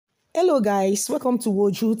Hello guys, welcome to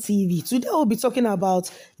Woju TV. Today we'll be talking about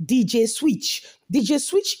DJ Switch. DJ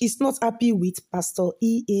Switch is not happy with Pastor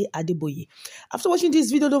E.A.Adeboye. After watching this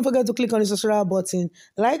video, don't forget to click on the subscribe button,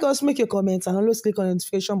 like us, make your comments, and always click on the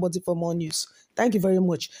notification button for more news. Thank you very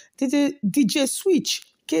much. DJ Switch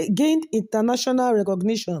gained international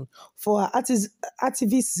recognition for her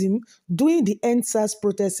activism during the EndSARS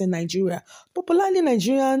protests in Nigeria. Popularly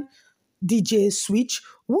Nigerian DJ Switch,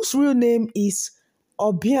 whose real name is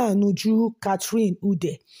Obianuju Catherine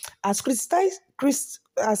Ude,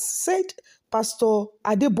 has said Pastor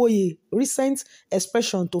Adeboye recent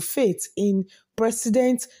expression to faith in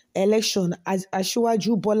president election as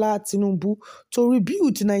Asiwaju Bola Tinubu to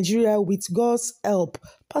rebuild Nigeria with God's help.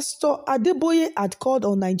 Pastor Adeboye had called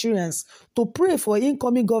on Nigerians to pray for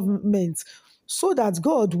incoming government so that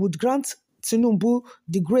God would grant Tinubu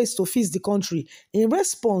the grace to fix the country. In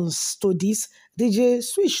response to this, DJ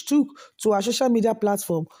Switch took to her social media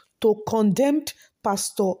platform to condemn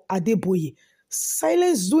Pastor Adeboye.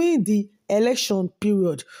 Silence during the election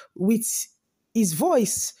period with his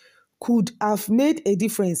voice could have made a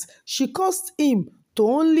difference. She caused him to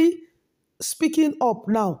only speaking up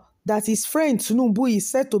now that his friend Tinubu is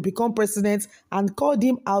set to become president and called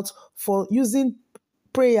him out for using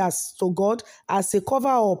prayers to God as a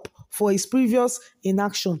cover-up for his previous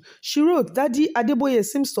inaction. She wrote, Daddy Adeboye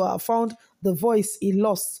seems to have found the voice he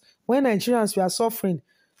lost when Nigerians were suffering,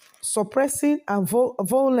 suppressing and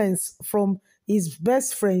violence from his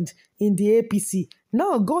best friend in the APC.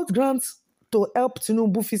 Now God grants to help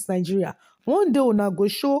Tinubu fix Nigeria. One day una go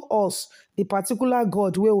show us the particular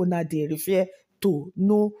God wey una dey refer to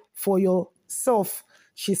know for yourself,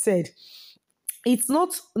 she said. It's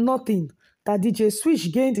not nothing that DJ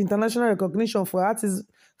Switch gained international recognition for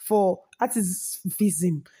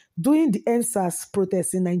activism during the EndSARS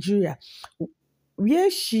protests in Nigeria, where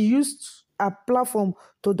she used a platform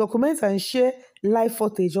to document and share live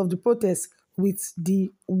footage of the protests with the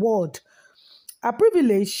world. A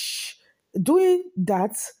privilege during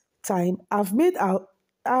that time have made her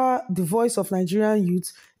the voice of Nigerian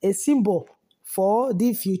youth a symbol for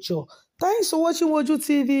the future. Thanks for watching Woju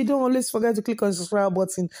TV. Don't always forget to click on the subscribe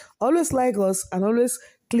button. Always like us and always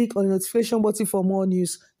click on the notification button for more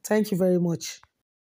news. Thank you very much.